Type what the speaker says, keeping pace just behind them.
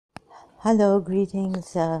Hello,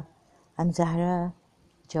 greetings. I'm Zahra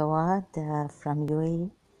Jawad from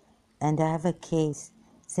UAE, and I have a case.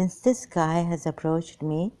 Since this guy has approached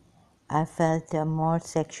me, I felt more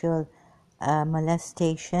sexual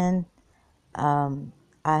molestation. Um,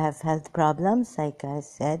 I have health problems, like I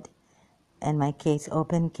said, and my case,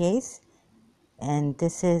 open case. And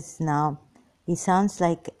this is now, he sounds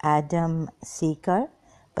like Adam Seeker,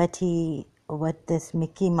 but what this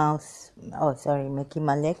Mickey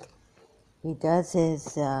Malik, he does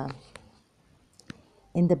is,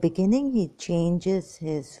 in the beginning he changes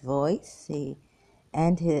his voice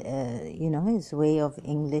and his way of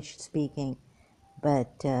English speaking,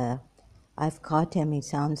 but I've caught him. He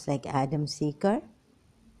sounds like Adam Seeker,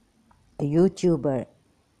 a YouTuber,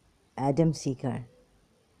 Adam Seeker.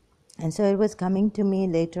 And so it was coming to me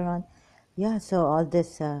later on. Yeah, so all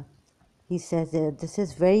this, he says, this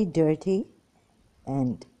is very dirty,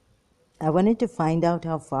 and I wanted to find out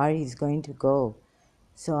how far he's going to go.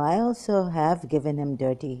 So I also have given him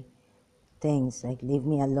dirty things, like leave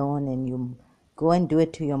me alone and you go and do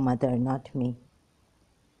it to your mother, not me,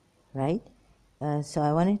 right? So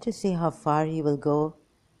I wanted to see how far he will go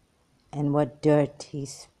and what dirt he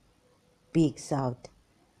speaks out.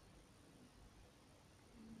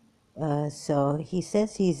 So he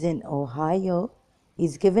says he's in Ohio.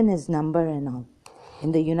 He's given his number and all.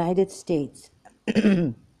 In the United States.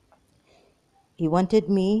 He wanted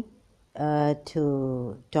me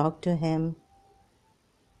to talk to him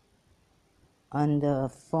on the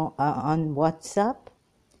phone, on WhatsApp.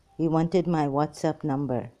 He wanted my WhatsApp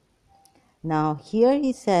number. Now here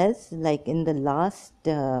he says, like in the last,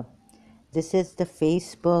 this is the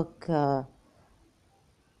Facebook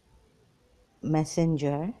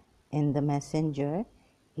messenger. In the messenger,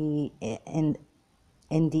 he in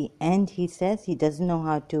the end he says he doesn't know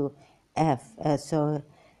how to F. So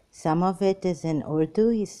some of it is in Urdu.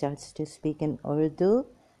 He starts to speak in Urdu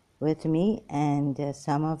with me, and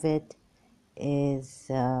some of it is,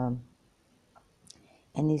 and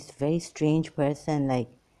he's a very strange person. Like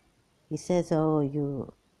he says,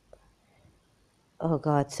 "Oh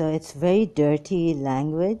God!" So it's very dirty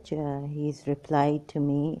language. He's replied to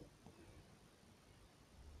me,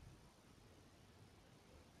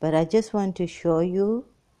 but I just want to show you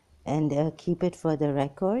and keep it for the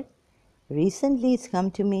record. Recently, it's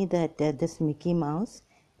come to me that this Mickey Mouse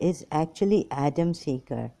is actually Adam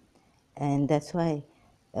Seeker, and that's why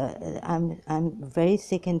I'm very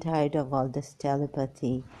sick and tired of all this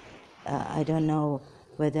telepathy. I don't know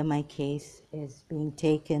whether my case is being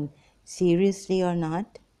taken seriously or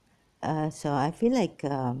not. So I feel like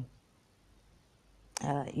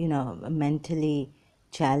mentally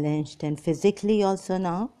challenged and physically also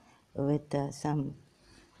now with some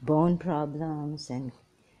bone problems and.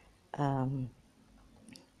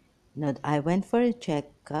 No, I went for a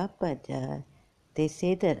checkup, but they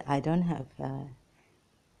say that I don't have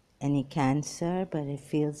any cancer, but it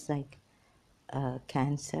feels like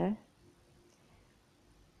cancer.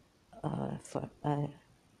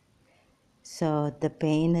 So the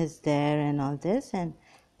pain is there and all this, and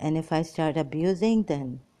if I start abusing,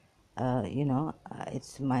 then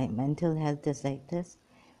it's my mental health is like this.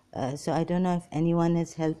 So I don't know if anyone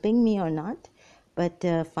is helping me or not, but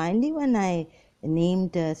finally when I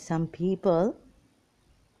named some people,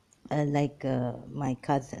 like my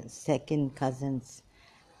second cousin's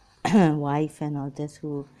wife and all this,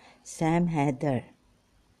 who Sam Heather,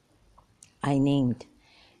 I named,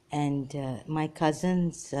 and my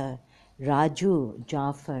cousin's Raju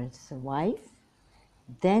Jaffar's wife.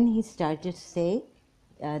 Then he started to say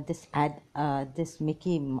this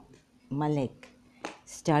Mickey Malik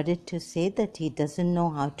started to say that he doesn't know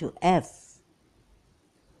how to F.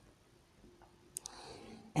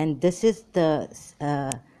 And this is the,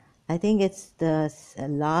 I think it's the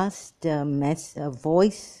last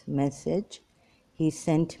voice message he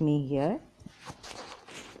sent me here.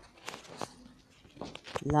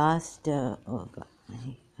 Last, oh God,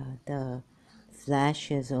 the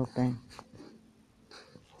flash is open.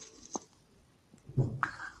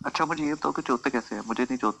 अच्छा मुझे ये बताओ कि जोतते कैसे हैं? मुझे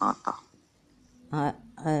नहीं जोतना आता.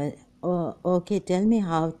 Okay, tell me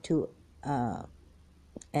how to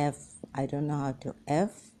F. I don't know how to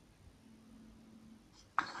F.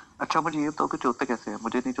 अच्छा मुझे ये बताओ कि जोतते कैसे हैं?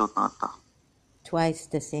 मुझे नहीं जोतना आता. Twice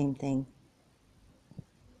the same thing.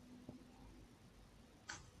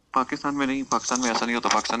 Pakistan में नहीं, पाकिस्तान में ऐसा नहीं होता.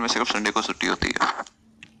 पाकिस्तान में सिर्फ संडे को छुट्टी होती है.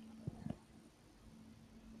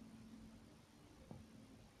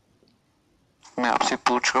 मैं आपसे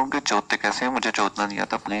पूछ रहा हूँ कि जोतते कैसे हैं? मुझे जोतना नहीं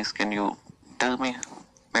आता. Please can you tell me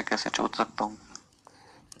मैं कैसे जोत सकता हूँ?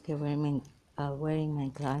 Okay, wearing my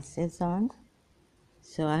glasses on,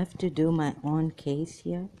 so I have to do my own case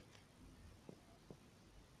here.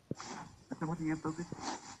 अच्छा मुझे ये तो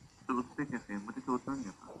चोटते कैसे हैं मुझे चोटना नहीं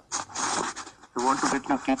आता तो want to get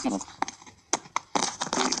you teaching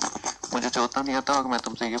मुझे चोटना नहीं आता और मैं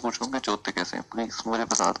तुमसे ये पूछूंगा चोटते कैसे हैं प्लीज मुझे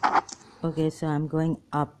बता दो Okay, so I'm going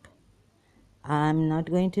up. I'm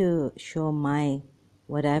not going to show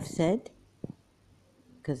what I've said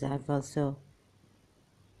because I've also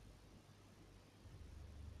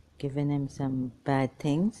given him some bad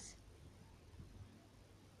things.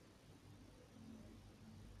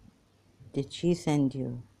 Did she send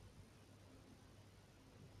you?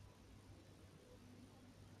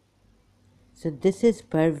 So this is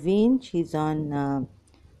Parveen. She's on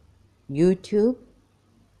YouTube.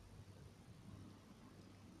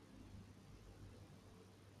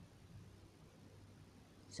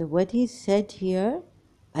 So what he said here,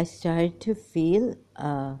 I started to feel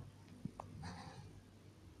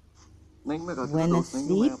when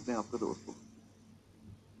asleep.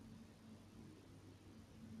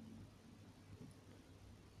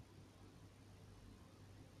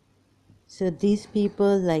 So these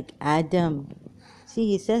people like Adam,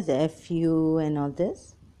 see he says F-U and all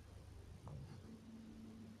this.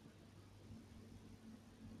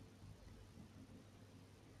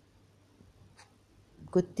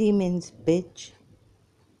 Kutti means bitch.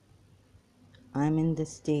 I'm in the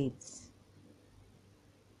States.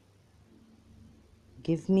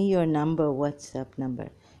 Give me your number, WhatsApp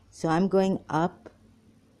number. So I'm going up.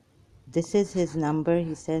 This is his number.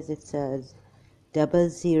 He says it says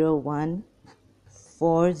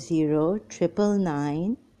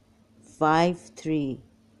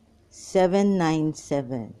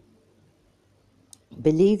 001-40-999-53797.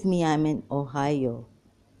 Believe me, I'm in Ohio.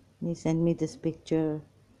 He sent me this picture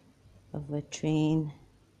of a train.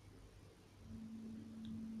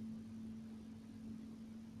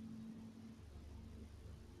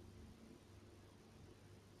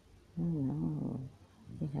 Oh no,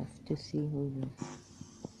 you have to see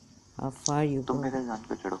how far you go.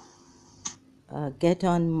 Get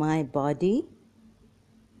on my body.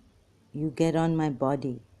 You get on my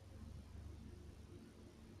body.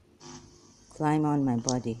 Climb on my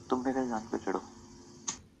body.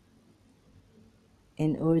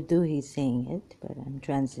 In Urdu he's saying it, but I'm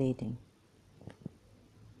translating.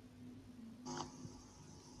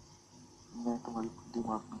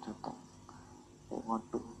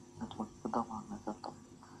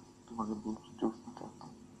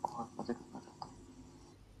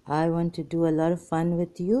 I want to do a lot of fun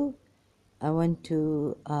with you. I want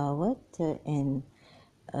to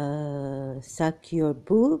suck your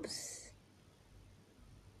boobs.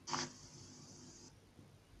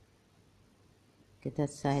 Get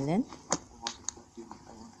that silent.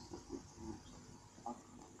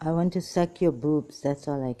 I want to suck your boobs. That's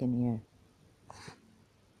all I can hear.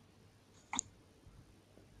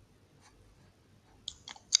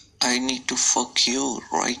 I need to fuck you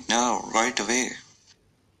right now, right away.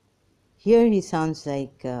 Here he sounds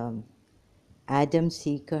like Adam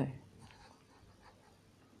Seeker.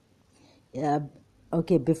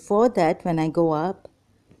 Okay, before that, when I go up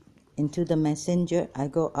into the messenger, I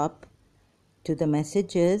go up to the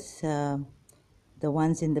messages, the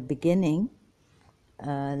ones in the beginning,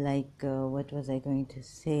 what was I going to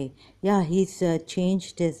say? Yeah, he's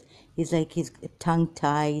changed he's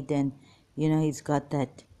tongue-tied and, he's got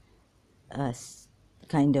that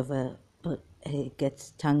kind of he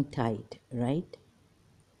gets tongue-tied, right?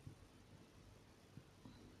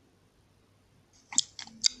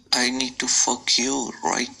 I need to fuck you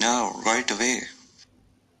right now, right away.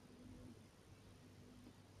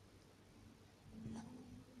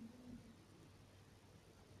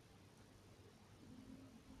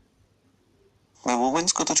 मैं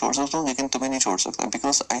women's को तो छोड़ सकता हूँ लेकिन तुम्हें नहीं छोड़ सकता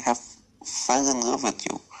because I have fell in love with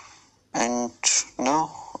you and now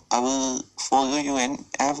I will follow you in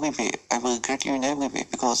every way. I will get you in every way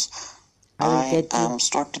because I am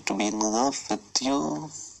started to be in love with you.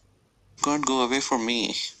 You can't go away from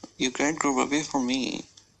me. You can't go away from me.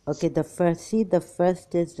 Okay, the first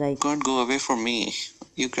is like... You can't go away from me.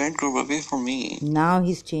 You can't go away from me. Now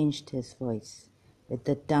he's changed his voice with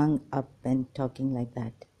the tongue up and talking like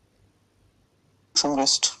that. Some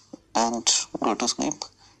rest and go to sleep.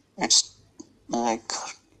 It's like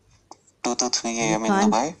 2 to 3 a.m. in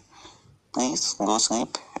Dubai. Please go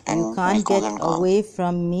sleep and you can't get away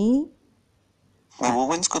from me. मैं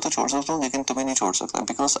women's को तो छोड़ सकता हूँ लेकिन तुम्हें नहीं छोड़ सकता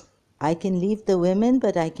because I can leave the women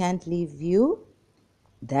but I can't leave you.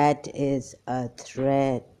 That is a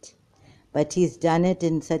threat. But he's done it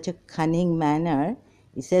in such a cunning manner.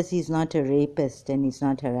 He says he's not a rapist and he's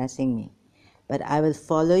not harassing me. But I will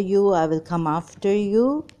follow you, I will come after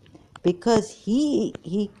you because he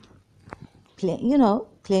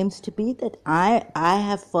claims to be that I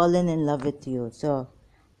have fallen in love with you, so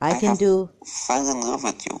I can have do. fell in love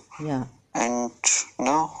with you. Yeah. And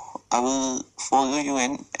now I will follow you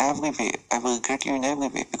in every way. I will get you in every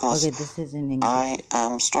way because Okay, this is in English. I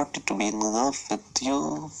am started to be in love with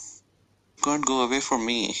you. You can't go away from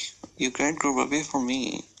me. You can't go away from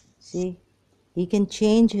me. See, he can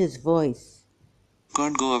change his voice. You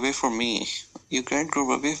can't go away from me. You can't go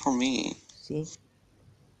away from me. See,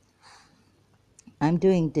 I'm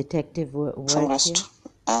doing detective work Some here. rest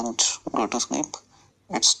and go to sleep.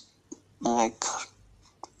 It's like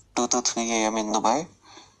 2 to 3 a.m. in Dubai.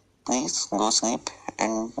 Please go sleep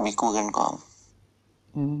and be cool and calm.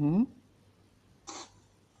 Mm-hmm.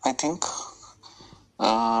 I think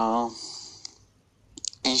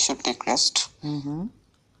you should take rest. Mm-hmm.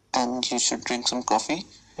 And you should drink some coffee.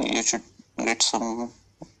 You should get some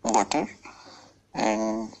water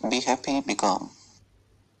and be happy, be calm.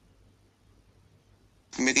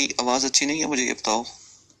 मेरी आवाज अच्छी नहीं है मुझे ये बताओ.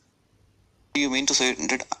 You mean to say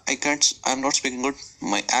that I'm not speaking good?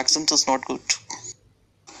 My accent is not good.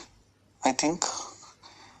 I think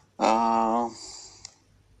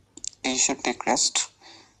you should take rest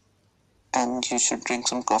and you should drink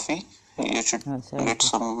some coffee. You should get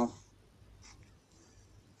some.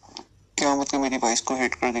 क्या मतलब मेरी वॉइस को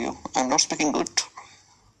hate कर दियो? I'm not speaking good.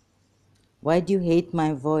 Why do you hate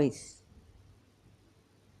my voice?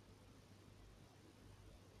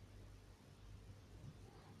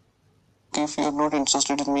 If you're not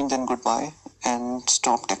interested in me, then goodbye and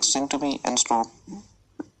stop texting to me and stop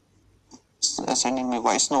sending me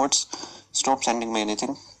voice notes. Stop sending me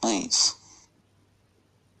anything, please.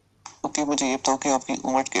 Okay, मुझे ये बताओ कि आपकी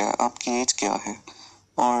उम्र क्या है, आपकी as क्या है,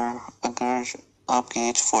 और अगर आपकी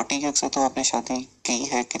एज 40 है तो आपने शादी की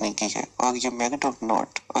है कि नहीं की है, और यू मैरिड और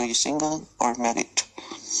नॉट, और यू सिंगल और married.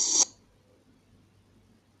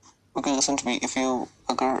 Okay, listen to me. If you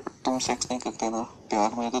अगर तुम सेक्स नहीं करते ना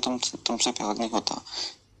प्यार में, तो तुमसे प्यार नहीं होता.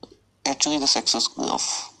 Actually, the sex is love.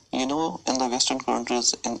 You know, in the Western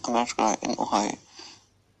countries, in America, in Ohio,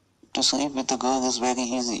 to sleep with a girl is very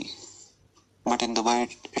easy. But in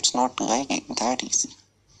Dubai, it's not like that easy.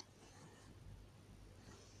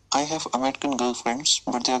 I have American girlfriends,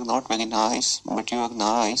 but they are not very nice. But you are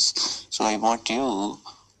nice, so I want you.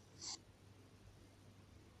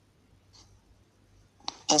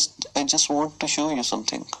 I just want to show you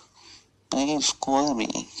something. Please call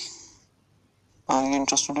me. Are you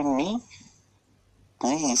interested in me?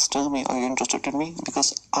 Please tell me, are you interested in me?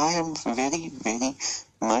 Because I am very, very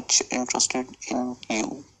much interested in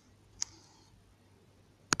you.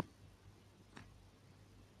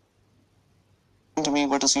 To me,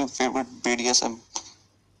 what is your favorite BDSM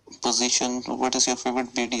position? What is your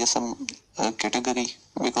favorite BDSM category?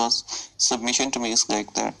 Because submission to me is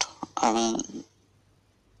like that. I will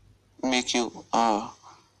make you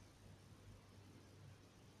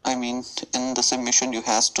in the submission you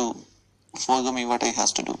has to follow me what I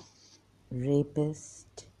has to do.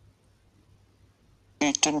 Rapist.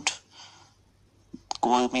 You didn't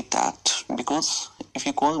call me that, because if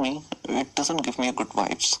you call me, it doesn't give me a good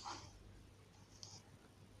vibes.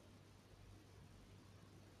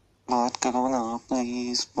 बात करो ना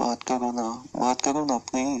please, बात करो ना, बात करो ना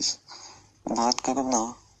please, बात करो ना,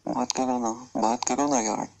 बात करो ना, बात करो ना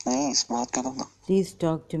यार, प्लीज बात करो ना. Please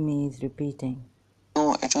talk to me, he's repeating.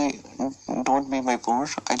 No, actually, don't be my bore.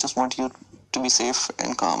 I just want you to be safe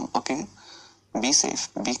and calm, okay? Be safe,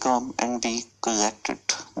 be calm, and be collected.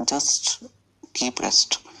 Just keep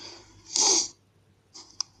rest.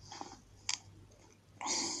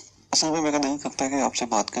 असल में मेरा दिल करता है कि आपसे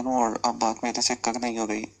बात करूं, और अब बात मेरे से कर नहीं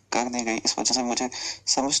गई, इस वजह से मुझे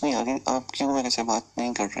समझ नहीं आ रही आप क्यों मेरे से बात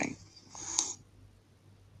नहीं कर रही.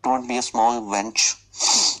 Don't be a small wench.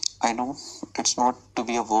 I know it's not to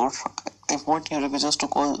be a word. I want you to just to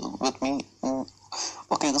call with me.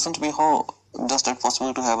 Okay, listen to me. How does that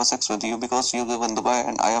possible to have a sex with you? Because you live in Dubai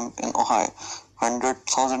and I am in Ohio,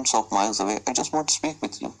 thousands of miles away. I just want to speak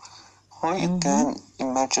with you. How you can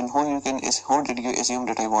imagine? How did you assume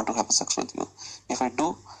that I want to have a sex with you? If I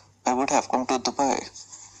do, I would have come to Dubai.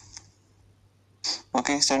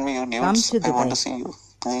 Okay, send me your nudes. I want to see you.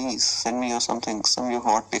 Please send me your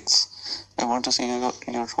hot pics. I want to see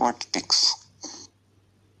your hot pics.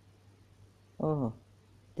 Oh,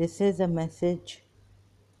 this is a message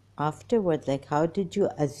afterward. Like, how did you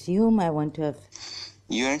assume I want to have...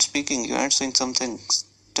 You aren't speaking. You aren't saying something.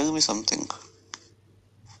 Tell me something.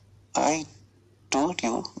 I told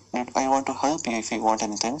you that I want to help you if you want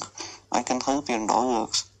anything. I can help you in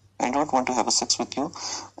dollars. I don't want to have a sex with you.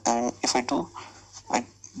 And if I do, I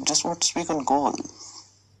just want to speak on goal.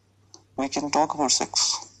 We can talk about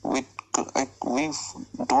sex. We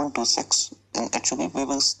don't do sex And actually, we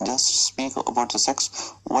will just speak about the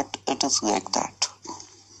sex, what it is like that.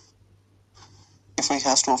 If I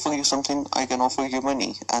has to offer you something, I can offer you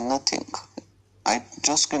money and nothing. I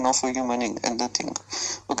just can offer you money and nothing.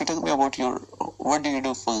 Okay, tell me about your, what do you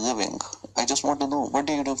do for a living? I just want to know, what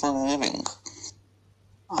do you do for a living?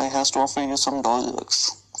 I has to offer you some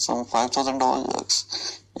dollars, some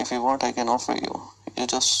 $5,000. If you want, I can offer you. You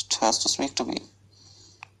just has to speak to me.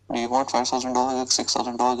 Do you want $5,000,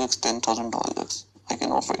 $6,000, $10,000? I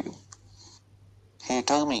can offer you. Hey,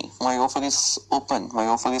 tell me, my offer is open, my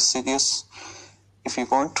offer is serious. If you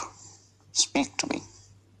want, speak to me.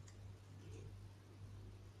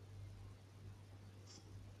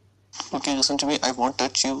 Okay, listen to me. I won't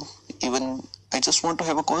touch you. Even I just want to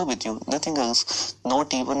have a call with you. Nothing else.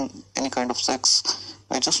 Not even any kind of sex.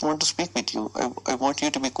 I just want to speak with you. I want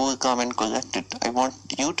you to be cool, calm, and collected. I want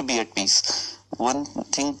you to be at peace. One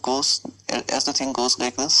thing goes as the thing goes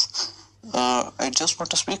like this. I just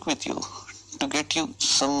want to speak with you to get you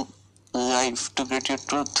some life, to get your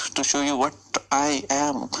truth, to show you what I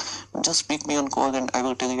am. Just speak me on call, and I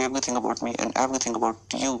will tell you everything about me and everything about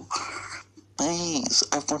you. Please,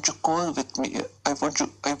 I want you to call with me. I want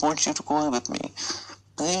you to call with me.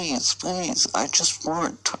 Please, please, please, just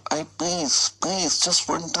one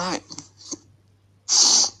time.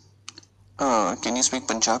 Can you speak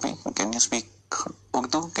Punjabi? Can you speak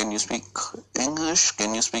Urdu? Can you speak English?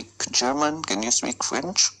 Can you speak German? Can you speak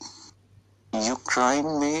French? Ukraine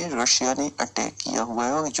में Russia ने attack किया हुआ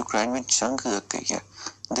है और Ukraine में जंग लग गई है.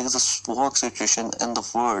 There is a war situation in the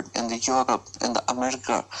world, in the Europe, in the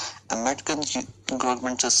America. American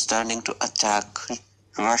government is standing to attack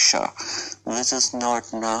Russia, which is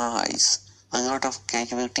not nice. A lot of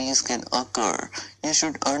casualties can occur. You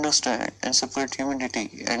should understand and separate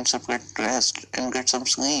humidity and separate rest and get some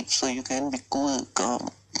sleep so you can be cool, calm.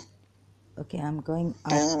 Okay, I'm going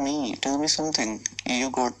up. Tell me something. You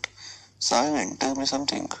got silent. Tell me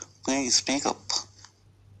something. Please speak up.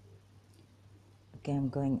 Okay, I'm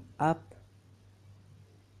going up.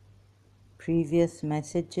 Previous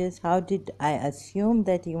messages. How did I assume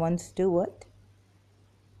that he wants to what?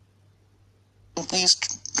 Please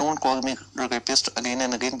don't call me rapist again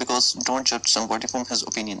and again, because don't judge somebody from his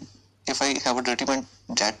opinion. If I have a dirty mind,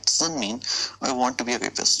 that doesn't mean I want to be a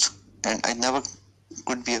rapist. And I never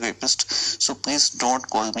could be a rapist. So please don't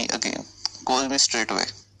call me again. Call me straight away.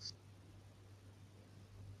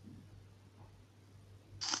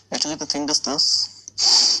 Actually, the thing is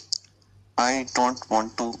this. I don't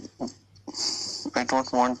want to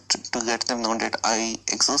let them know that I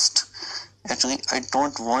exist. Actually, I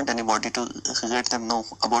don't want anybody to let them know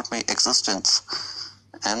about my existence.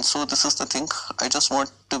 And so this is the thing. I just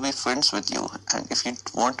want to be friends with you. And if you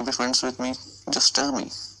want to be friends with me, just tell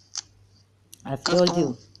me. I've told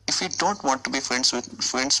you. If you don't want to be friends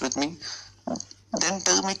with me, then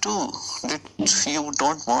tell me too that you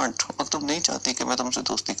don't want, और तुम नहीं चाहती कि मैं तुमसे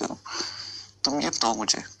दोस्ती करूं. तुम ये बताओ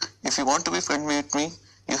मुझे. If you want to be friend with me,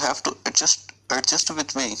 you have to adjust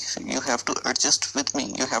with me. You have to adjust with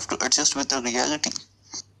me. You have to adjust with the reality.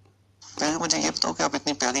 पहले मुझे ये बताओ कि आप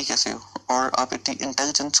इतनी प्यारी कैसे हो, और आप इतनी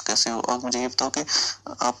इंटेलिजेंट कैसे हो, और मुझे ये बताओ कि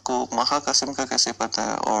आपको महाकासिम का कैसे पता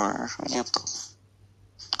है, और ये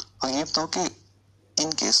बताओ कि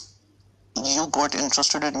in case you got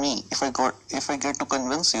interested in me, if I get to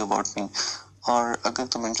convince you about me, और अगर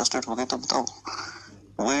तुम interested हो गए तो बताओ.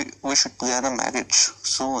 We should plan a marriage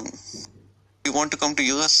soon. You want to come to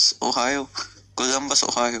US, Ohio, Columbus,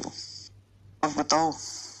 Ohio. और बताओ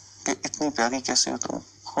कि इतनी प्यारी कैसे हो तुम.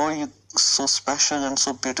 How are you so special and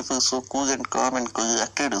so beautiful, so cool and calm and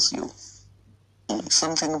collected as you?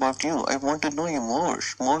 Something about you. I want to know you more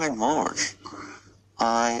and more.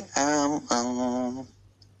 I am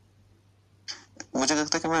मुझे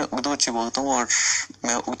लगता है कि मैं उर्दू अच्छी बोलता हूँ, और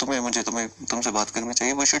मैं उर्दू में मुझे तुमसे बात करनी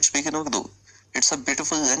चाहिए. We should speak in Urdu. It's a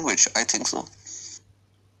beautiful language. I think so.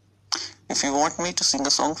 If you want me to sing a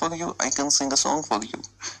song for you, I can sing a song for you.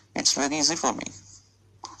 It's very easy for me.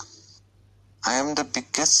 I am the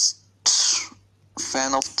biggest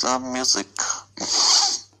fan of the music.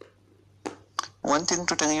 One thing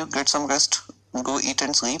to tell you, get some rest, go eat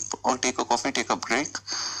and sleep, or take a coffee, take a break,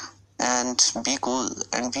 and be cool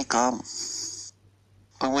and be calm.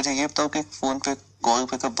 और मुझे ये बताओ कि phone पे call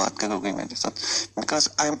पे कब बात करोगे मेरे साथ, because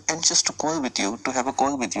I am anxious to call with you, to have a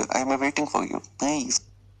call with you. I am waiting for you. Please.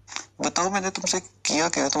 बताओ मैंने तुमसे किया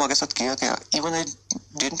क्या, तुम्हारे साथ किया क्या. Even I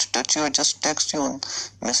didn't touch you, I just text you on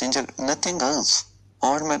Messenger, nothing else.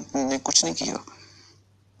 और मैंने कुछ नहीं किया.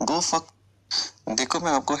 Go fuck. देखो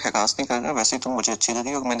मैं आपको हैरास नहीं कर रहा, वैसे तुम मुझे अच्छी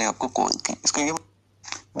लगी और मैंने आपको कॉल की. इसका ये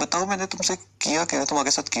बताओ मैंने तुमसे किया क्या,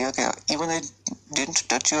 तुम्हारे साथ किया क्या? Even I didn't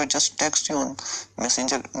touch you, I just text you on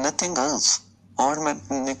messenger, nothing else. और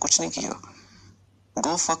मैंने कुछ नहीं किया।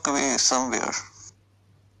 गो fuck away somewhere.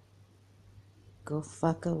 Go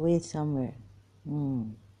fuck away somewhere.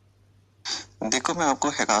 देखो मैं आपको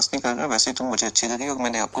हैरास नहीं कर रहा, वैसे ही तुम मुझे अच्छी लगी और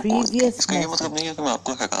मैंने आपको कॉल किया। Previous इसका ये मतलब नहीं message. है कि मैं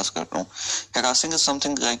आपको हैरास कर रहा हूँ। हैरासिंग is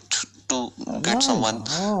something like to get No, someone,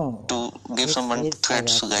 no. to give This someone is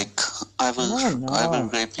threats harassing. like No, I will no.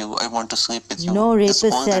 rape you, I want to sleep with you, No is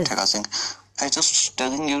rapist all that says. harassing. I just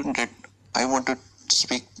telling you that I want to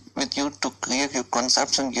speak with you to clear your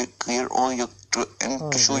concepts and clear all your and Oh,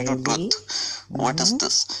 to show you really? truth. What is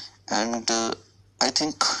this? And I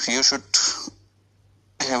think you should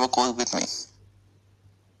have a call with me.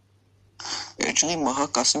 Actually, Maha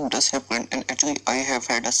Kasim does have friend, and actually I have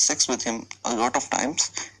had a sex with him a lot of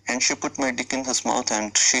times, and she put my dick in his mouth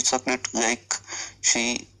and she sucked it like she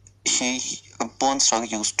a porn star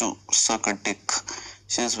used to suck a dick.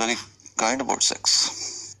 She is very kind about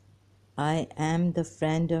sex. I am the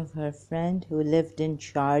friend of her friend who lived in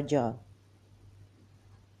Sharjah.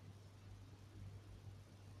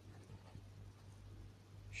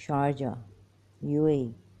 Sharjah,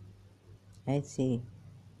 UAE. I see.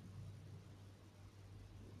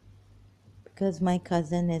 Because my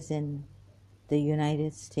cousin is in the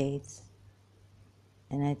United States,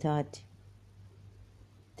 and I thought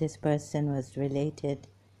this person was related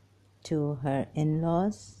to her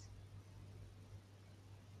in-laws,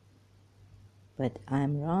 but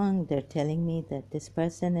I'm wrong. They're telling me that this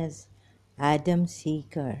person is Adam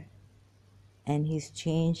Seeker, and he's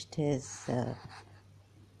changed his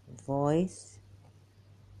voice.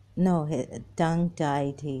 No, his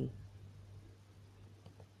tongue-tied he.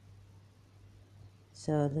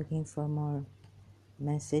 So looking for more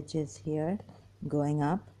messages here, going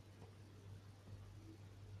up.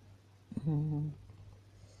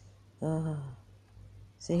 Oh.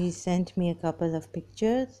 So he sent me a couple of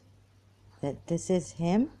pictures that this is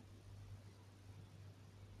him.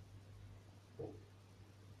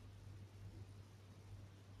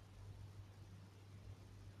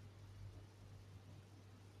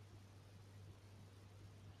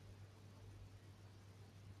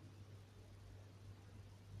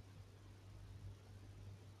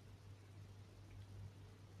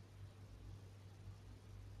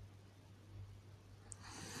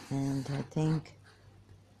 And I think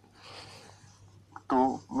तो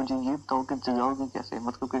मुझे ये बताओ कि जलाओगे कैसे,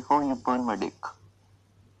 मतलब कि how you burn my dick.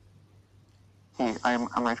 Hey, I am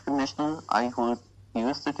American national. I hold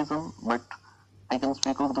US citizen, but I can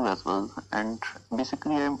speak Urdu as well. And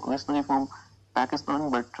basically, I am originally from Pakistan,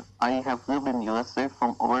 but I have lived in USA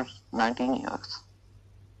from over 19 years.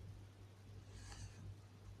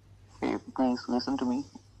 Hey, please listen to me.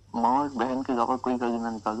 माँ और बहन के अलावा कोई गाली ना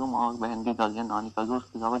निकालो, माँ और बहन की गालियाँ ना निकालो,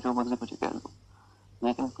 उसके अलावा जो मर्जी मुझे कह लो,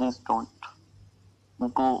 लेकिन please don't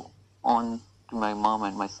go on to my mom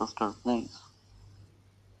and my sister, please.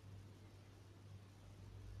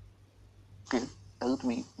 Okay, tell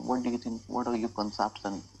me, what do you think, what are your concepts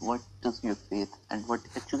and what is your faith and what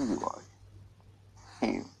actually you are?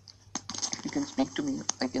 Hey, if you can speak to me,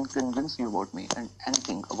 I can convince you about me and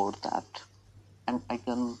anything about that. And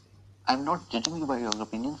I'm not judging you by your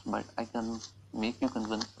opinions, but I can make you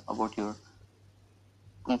convinced about your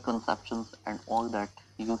preconceptions and all that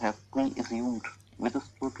you have pre-assumed, which is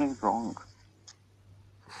totally wrong.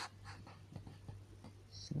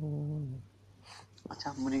 so.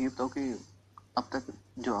 अच्छा मुझे ये बताओ कि अब तक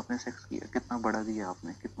जो आपने sex किया कितना बड़ा दिया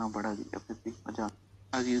आपने, कितना बड़ा दिया फिर भी मजा।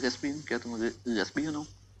 Are you lesbian? क्या तुम lesbian हो?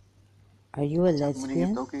 Are you a अच्छा मुझे ये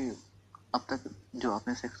lesbian? बताओ कि अब तक जो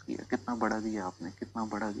आपने सेक्स किया कितना बड़ा दिया आपने, कितना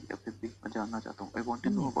बड़ा दिया फिर भी मैं जानना चाहता हूँ। I want to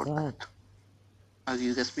Oh know my about God. that. Are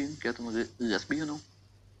you lesbian? क्या तुम lesbian हो?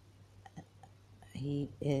 He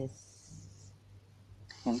is.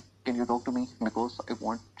 Can you talk to me? Because I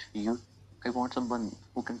want someone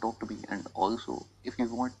who can talk to me, and also if you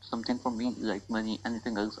want something from me like money,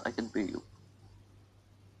 anything else, I can pay you.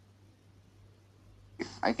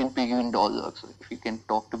 I can pay you in dollars if you can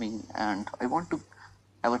talk to me, and I want to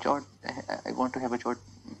have a chat. I want to have a chat.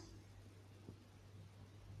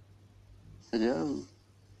 Hello,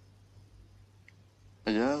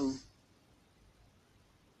 hello.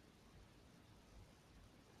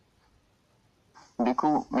 देखो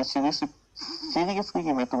मैं seriously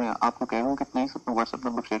मैं तुम्हें आपको कह रहा हूँ कि please अपना व्हाट्सएप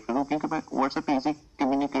नंबर शेयर करो, क्योंकि मैं व्हाट्सएप पे इजी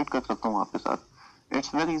कम्युनिकेट कर सकता हूँ आपके साथ।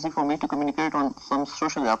 It's very easy for me to communicate on some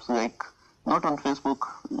social apps like not on Facebook,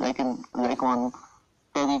 like on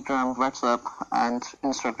Telegram, WhatsApp and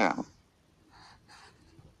Instagram.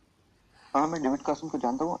 हाँ मैं डेविड कासिम को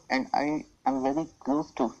जानता हूँ and I am very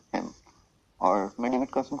close to him. और मैं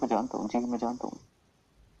डेविड कासिम को जानता हूँ, जी मैं जानता हूँ।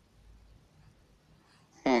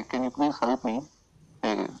 can you please help me?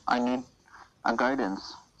 Hey, I need a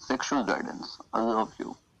guidance, sexual guidance. I love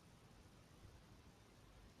you.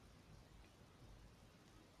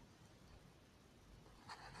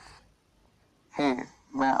 Hey,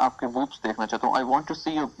 मैं आपके boobs देखना चाहता हूँ. I want to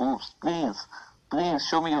see your boobs. Please, please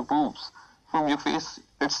show me your boobs. From your face,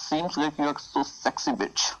 it seems like you are so sexy,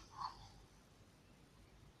 bitch.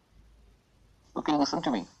 Okay, listen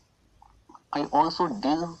to me. I also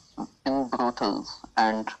deal in brothels,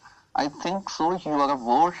 and I think so you are a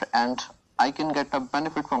whore, and I can get a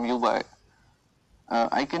benefit from you by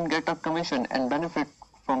I can get a commission and benefit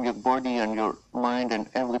from your body and your mind and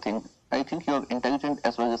everything. I think you're intelligent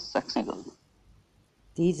as well as sexy girl.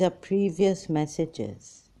 These are previous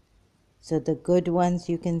messages. So the good ones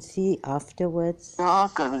you can see afterwards. क्या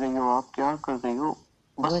कर रही हो आप? क्या कर रही हो?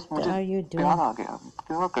 बस What मुझे are you प्यार doing? आ गया.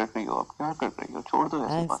 क्या कर रही हो आप? क्या कर रही हो? छोड़ दो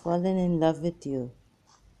ऐसी I've बातें. fallen in love with you.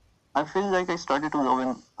 I feel like I started to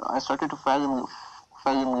fall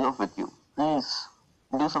in love with you. Please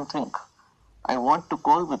do something. I want to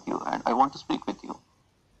call with you and I want to speak with you.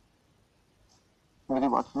 मेरी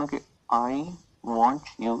बात सुनो कि I want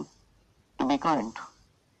you to be kind.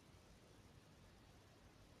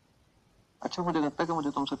 अच्छा मुझे लगता है कि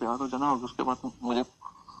मुझे तुमसे प्यार हो जाना और उसके बाद मुझे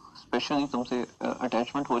स्पेशली तुमसे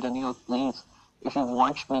अटैचमेंट हो जानी. और please if you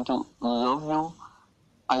want me to love you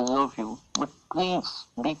I love you but please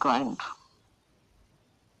be kind.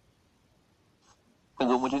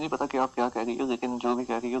 तो मुझे नहीं पता कि आप क्या कह रही हो, लेकिन जो भी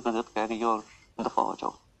कह रही हो गलत कह रही हो और दफा हो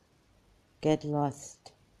जाओ. Get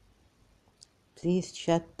lost. Please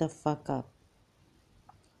shut the fuck up.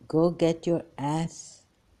 Go get your ass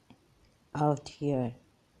out here.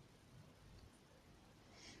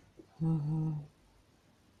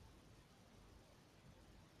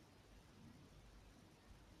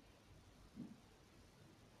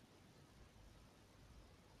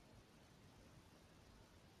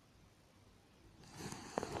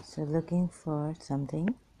 So looking for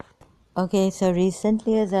something. Okay, so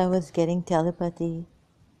recently as I was getting telepathy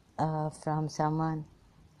from someone,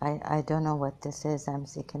 I don't know what this is, I'm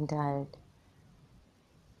sick and tired.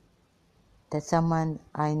 That someone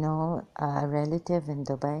I know, a relative in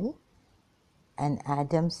Dubai, an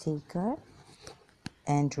Adam seeker,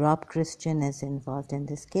 and Rob Christian is involved in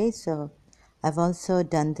this case. So I've also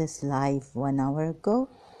done this live 1 hour ago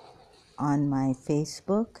on my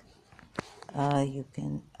Facebook.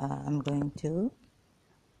 I'm going to.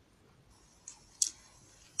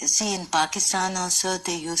 See, in Pakistan also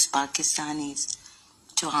they use Pakistanis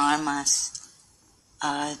to harm us.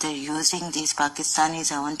 They're using these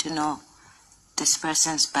Pakistanis. I want to know this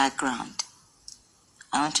person's background.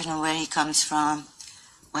 I want to know where he comes from,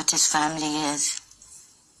 what his family is.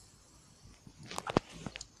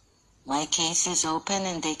 My case is open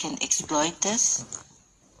and they can exploit this.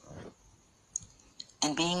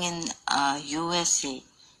 And being in USA,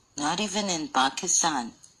 not even in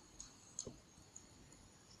Pakistan.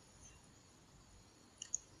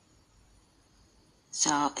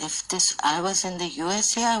 So if I was in the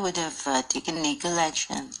USA, I would have taken legal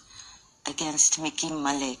action against Micky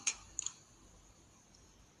Malik.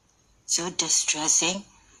 So distressing.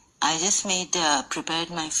 I just prepared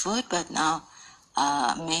my food, but now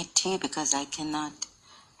made tea because I cannot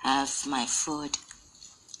have my food.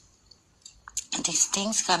 And these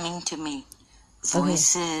things coming to me,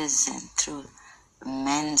 voices and through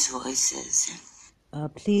men's voices.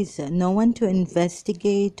 Please, no one to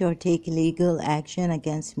investigate or take legal action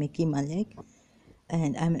against Micky Malik.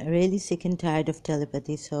 And I'm really sick and tired of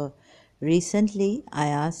telepathy. So recently I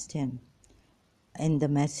asked him in the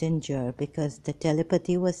messenger because the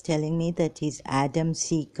telepathy was telling me that he's Adam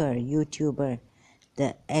Seeker, YouTuber,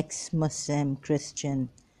 the ex-Muslim Christian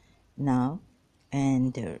now.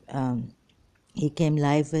 And he came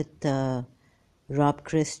live with Rob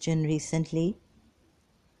Christian recently.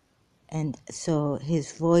 And so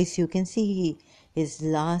his voice, you can see his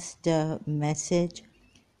last message,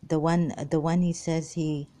 the one he says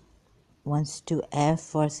he wants to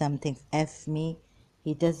F or something, F me.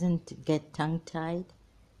 He doesn't get tongue-tied.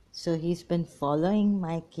 So he's been following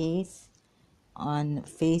my case on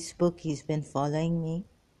Facebook. He's been following me.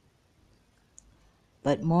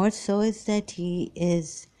 But more so is that he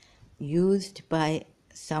is used by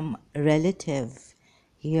some relative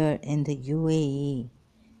here in the UAE.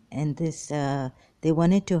 And they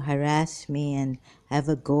wanted to harass me and have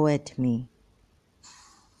a go at me.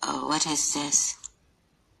 Oh, what is this?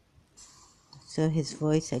 So his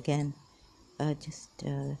voice again, okay,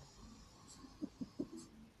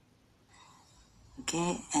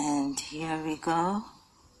 and here we go.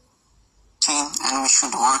 Team, and we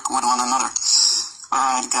should work with one another.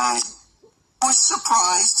 Alright, guys. I was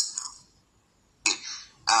surprised.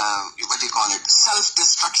 what do you call it?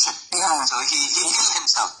 Self-destruction. Yeah. So he killed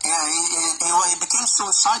himself. Yeah, he became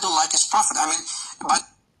suicidal like his prophet. I mean, but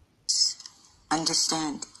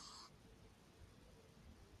Understand.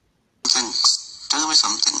 tell me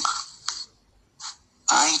something.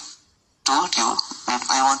 I told you that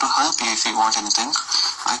I want to help you if you want anything.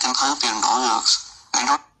 I can help you in all works. I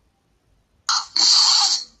don't.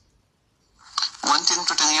 One thing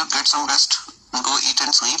to tell you, get some rest, go eat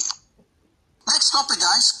and sleep. Next topic,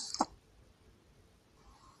 guys.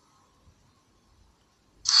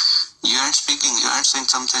 You aren't speaking, you aren't saying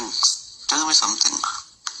something. Tell me something.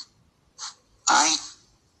 I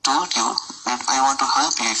told you that I want to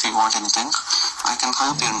help you if you want anything. I can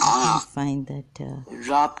help you in all I works. find that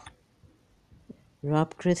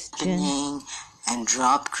Rob Christian and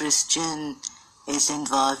Rob Christian is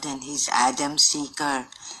involved, and he's Adam Seeker,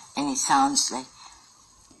 and he sounds like.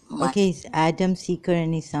 Okay, he's Adam Seeker,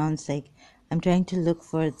 and he sounds like. I'm trying to look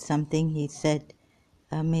for something he said.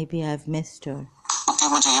 Maybe I've missed her. Okay,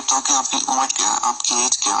 मुझे ये बताओ कि आपकी उम्र क्या है, आपकी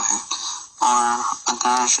as क्या है, और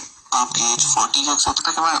अगर आपकी एज 40 के साथ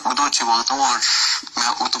तक मैं उर्दू अच्छी बोलता हूँ और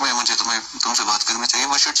मैं तुमसे बात करनी चाहिए.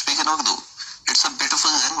 We should speak in Urdu. It's a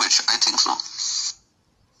beautiful language. I think so.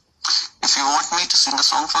 If you want me to sing a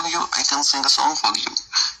song for you, I can sing a song for you.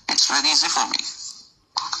 It's very easy for me.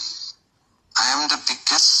 I am the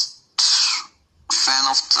biggest fan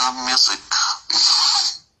of the music.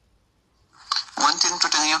 One thing to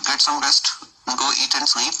tell you, get some rest, go eat and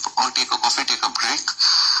sleep, or take a coffee, take a break,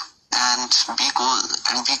 and be cool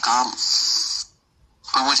and be calm.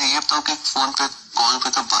 और मुझे ये बताओ कि phone पे call पे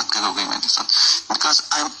तो बात करोगे मेरे साथ, because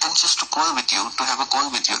I'm anxious to call with you, to have a call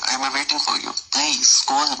with you. I'm waiting for you. Please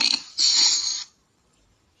call me.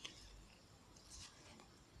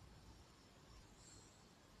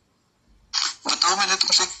 बताओ मैंने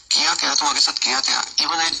तुमसे किया क्या, तुम्हारे साथ किया क्या?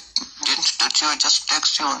 Even I didn't touch you, I just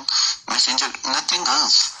text you on Messenger, nothing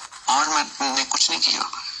else. और मैंने कुछ नहीं किया.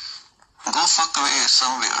 Go fuck away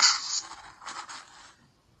somewhere.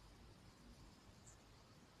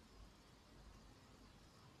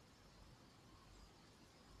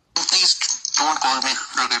 Please don't call me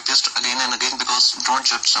a rapist again and again, because don't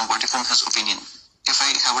judge somebody from his opinion. If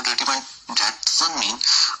I have a dirty mind, that doesn't mean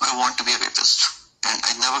I want to be a rapist. And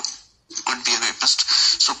I never could be a rapist.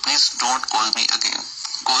 So please don't call me again.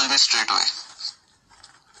 Call me straight away.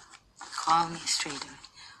 Call me straight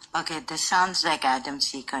away. Okay, this sounds like Adam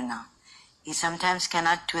Seeker now. He sometimes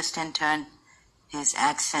cannot twist and turn his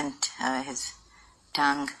accent, his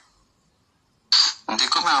tongue.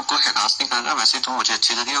 देखो मैं आपको harass नहीं कर रहा, वैसे तो मुझे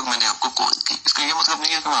अच्छी लगी और मैंने आपको कॉल की. इसका ये मतलब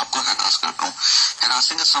नहीं है कि मैं आपको हैरास कर रहा हूँ.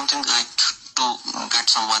 Harassing is something like to get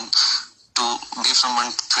someone, to give someone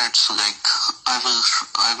threats like I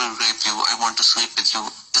will rape you, I want to sleep with you.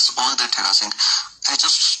 It's all that harassing. I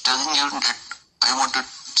just telling you that I want to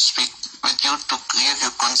speak with you to clear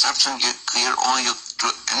your concepts and clear all your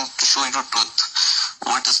and to show you truth.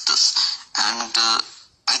 What is this? And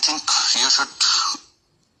I think you should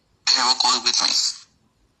have a call with me.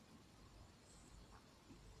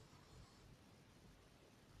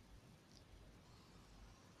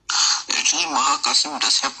 Actually, Maha Qasim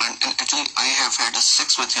does happen, and actually I have had a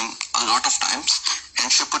sex with him a lot of times,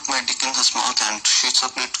 and she put my dick in his mouth and she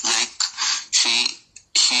sucked it like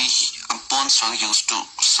a porn star used to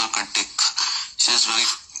suck a dick. She is very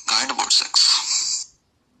kind about sex.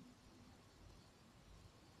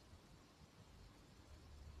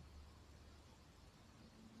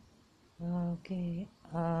 Okay,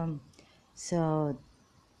 so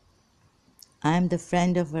I'm the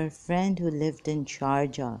friend of her friend who lived in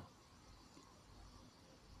Sharjah.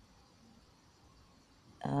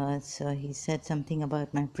 So he said something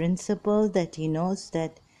about my principle, that he knows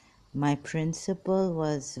that my principle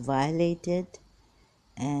was violated,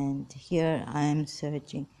 and here I am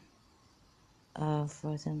searching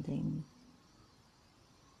for something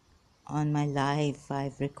on my live.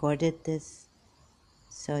 I've recorded this,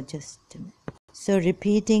 so just a minute. So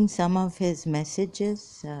repeating some of his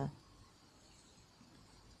messages.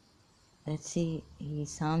 Let's see, he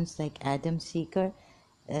sounds like Adam Seeker.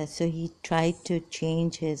 So he tried to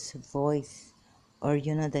change his voice, or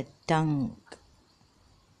the tongue,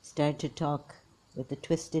 start to talk with a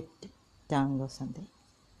twisted tongue or something.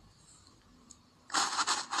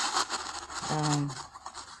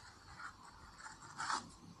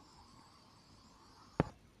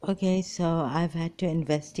 Okay, so I've had to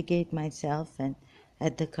investigate myself and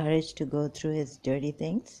had the courage to go through his dirty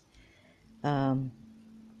things.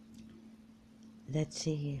 Let's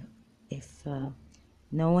see if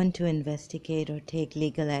no one to investigate or take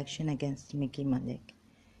legal action against Micky Malik.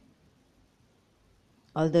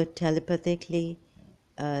 Although telepathically,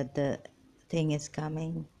 the thing is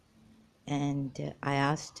coming, and I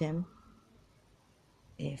asked him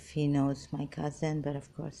if he knows my cousin, but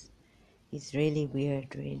of course he's really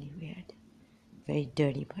weird, very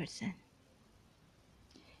dirty person,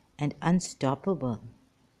 and unstoppable.